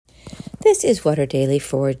This is Water Daily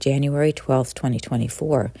for January 12th,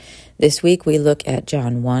 2024. This week we look at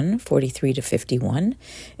John 1:43-51,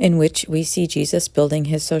 in which we see Jesus building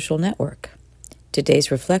his social network.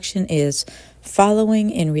 Today's reflection is following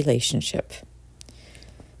in relationship.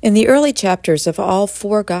 In the early chapters of all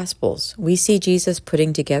four Gospels, we see Jesus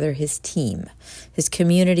putting together his team, his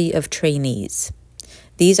community of trainees.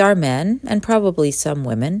 These are men, and probably some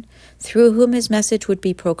women, through whom his message would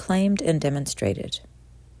be proclaimed and demonstrated.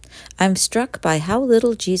 I'm struck by how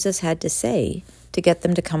little Jesus had to say to get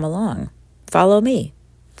them to come along. Follow me.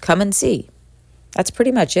 Come and see. That's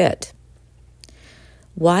pretty much it.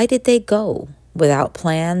 Why did they go without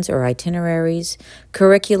plans or itineraries,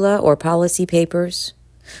 curricula or policy papers,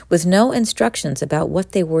 with no instructions about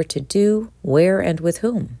what they were to do, where, and with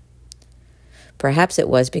whom? Perhaps it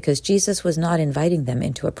was because Jesus was not inviting them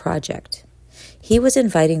into a project. He was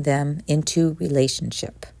inviting them into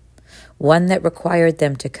relationship, one that required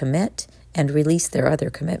them to commit and release their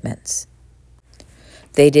other commitments.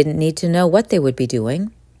 They didn't need to know what they would be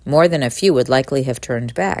doing. More than a few would likely have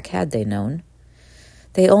turned back had they known.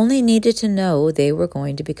 They only needed to know they were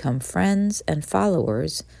going to become friends and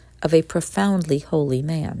followers of a profoundly holy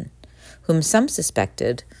man, whom some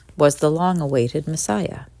suspected was the long-awaited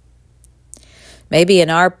Messiah. Maybe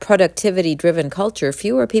in our productivity-driven culture,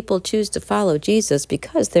 fewer people choose to follow Jesus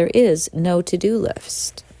because there is no to-do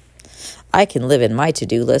list. I can live in my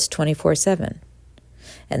to-do list 24/7.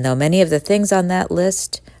 And though many of the things on that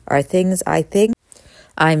list are things I think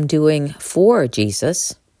I'm doing for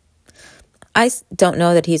Jesus, I don't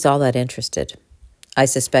know that he's all that interested. I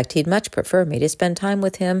suspect he'd much prefer me to spend time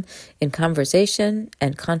with him in conversation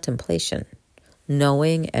and contemplation,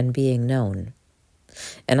 knowing and being known.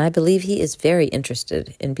 And I believe he is very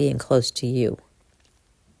interested in being close to you.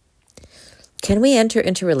 Can we enter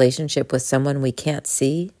into relationship with someone we can't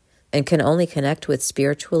see and can only connect with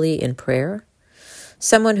spiritually in prayer?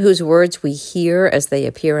 Someone whose words we hear as they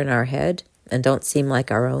appear in our head and don't seem like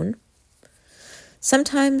our own?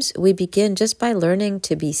 Sometimes we begin just by learning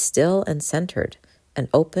to be still and centered and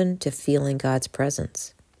open to feeling God's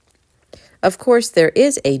presence. Of course, there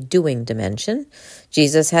is a doing dimension.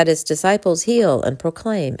 Jesus had his disciples heal and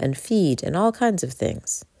proclaim and feed and all kinds of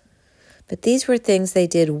things. But these were things they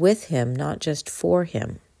did with him, not just for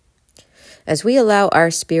him. As we allow our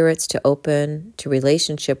spirits to open to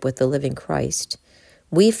relationship with the living Christ,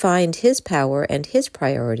 we find his power and his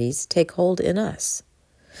priorities take hold in us.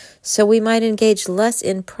 So we might engage less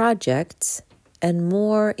in projects and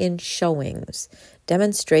more in showings,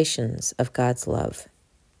 demonstrations of God's love.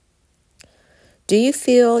 Do you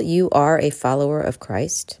feel you are a follower of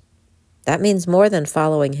Christ? That means more than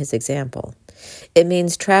following his example. It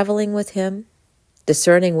means traveling with him,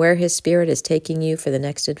 discerning where his Spirit is taking you for the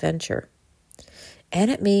next adventure. And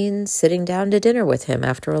it means sitting down to dinner with him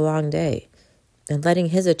after a long day and letting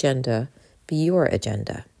his agenda be your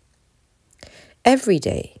agenda. Every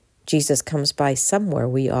day, Jesus comes by somewhere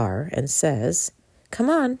we are and says, "Come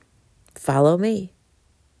on, follow me."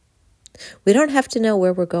 We don't have to know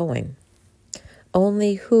where we're going,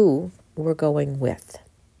 only who we're going with.